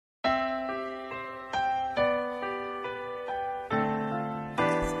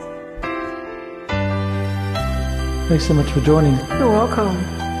Thanks so much for joining. You're welcome.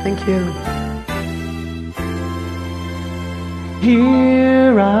 Thank you.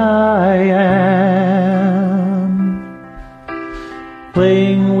 Here I am,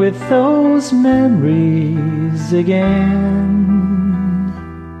 playing with those memories again.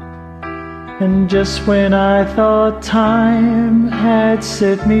 And just when I thought time had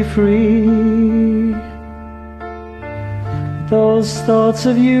set me free, those thoughts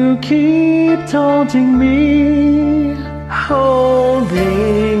of you keep taunting me.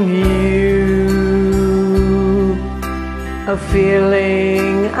 Holding you, a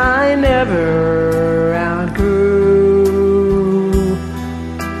feeling I never outgrew,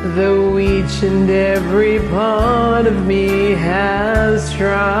 though each and every part of me has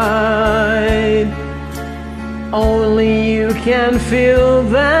tried. Only you can fill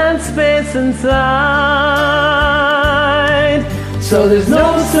that space inside. So there's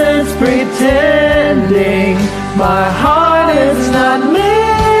no sense pretending my heart is not mending.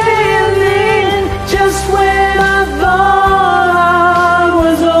 Just when I thought I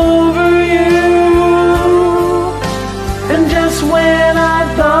was over you, and just when I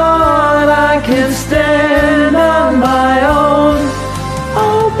thought I can stand on my own,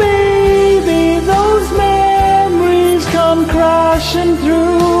 oh baby, those memories come crashing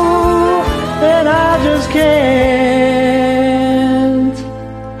through, and I just can't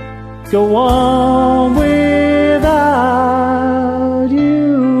go on without you.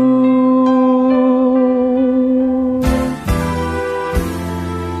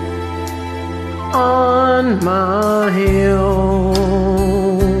 On my own,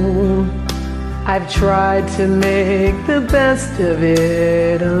 I've tried to make the best of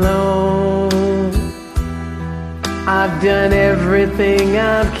it alone. I've done everything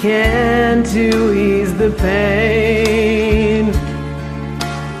I can to ease the pain,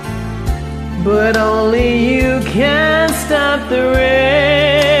 but only you can stop the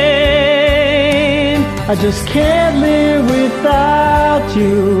rain. I just can't live without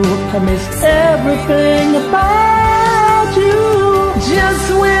you. I miss everything about you. Just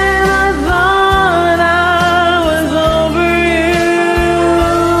when I thought I was over you,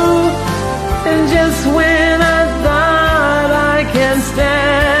 and just when I thought I can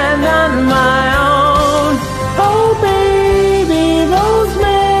stand on my own, Oh baby, those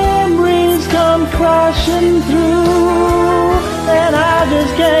memories come crashing through, and I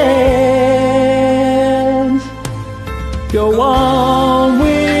just can't go on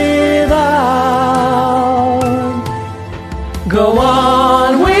without, go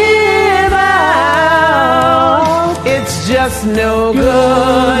on without. It's just no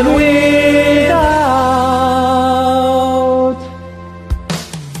good without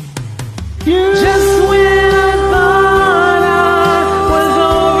you. Just when I thought I was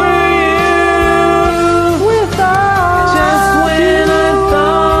over you, Without just when I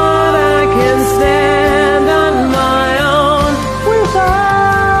thought I can stand on my own,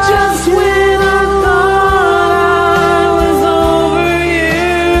 without just when I thought I was over you,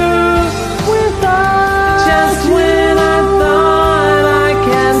 without just when I thought I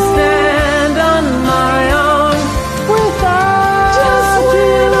can stand on my own, without just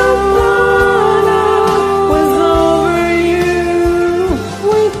when I thought I was over you,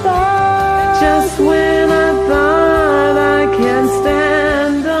 without just when I thought I can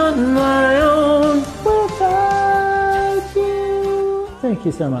stand on my own. without you. Thank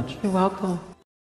you so much. You're welcome.